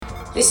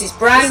This is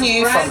brand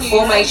new from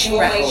Formation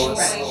Records.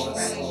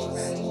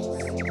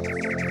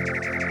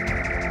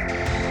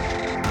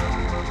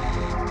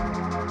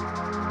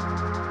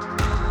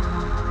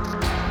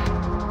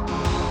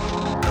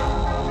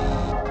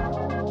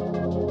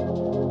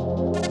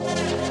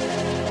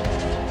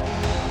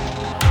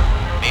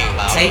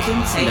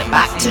 Taken from the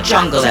Back to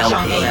Jungle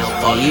LP,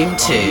 Volume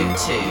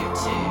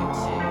 2.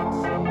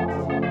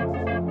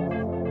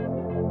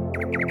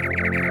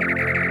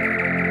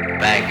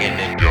 Back in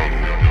the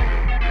jungle.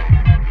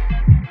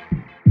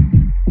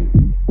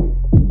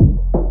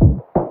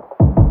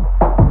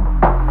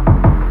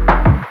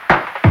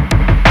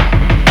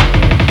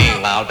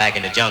 Meanwhile, back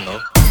in the jungle.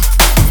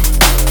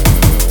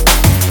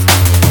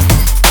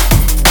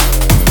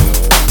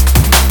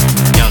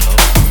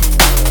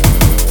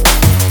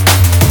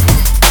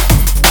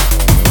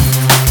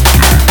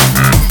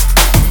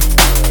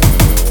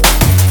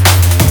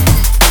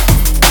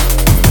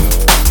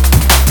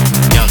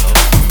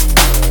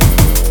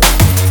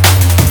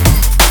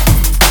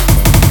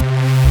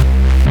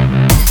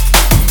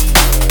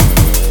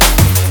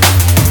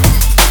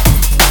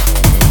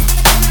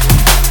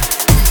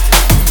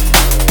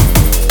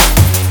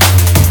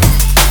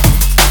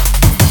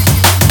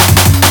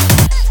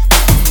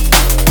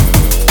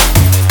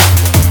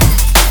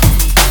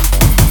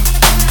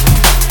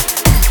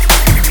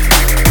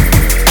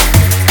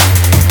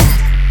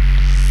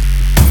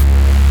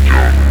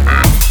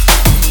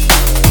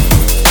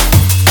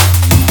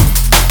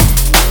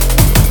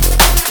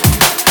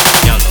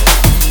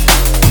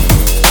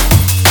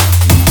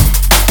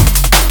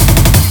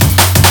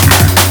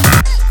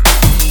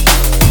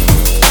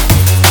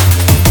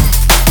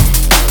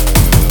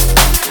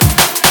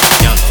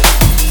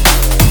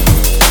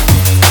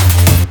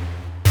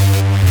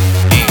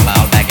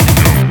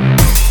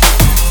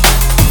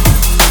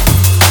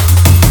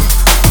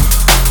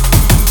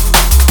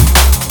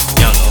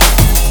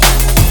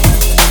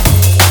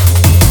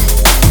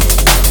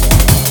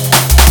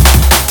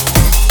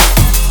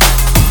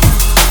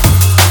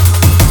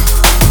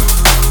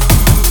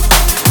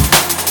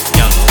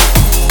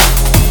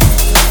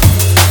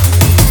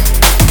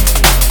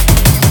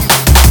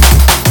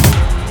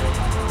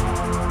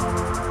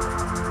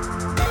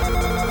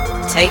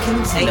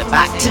 Taken from the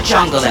Back to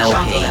Jungle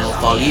LP,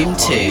 Volume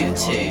 2.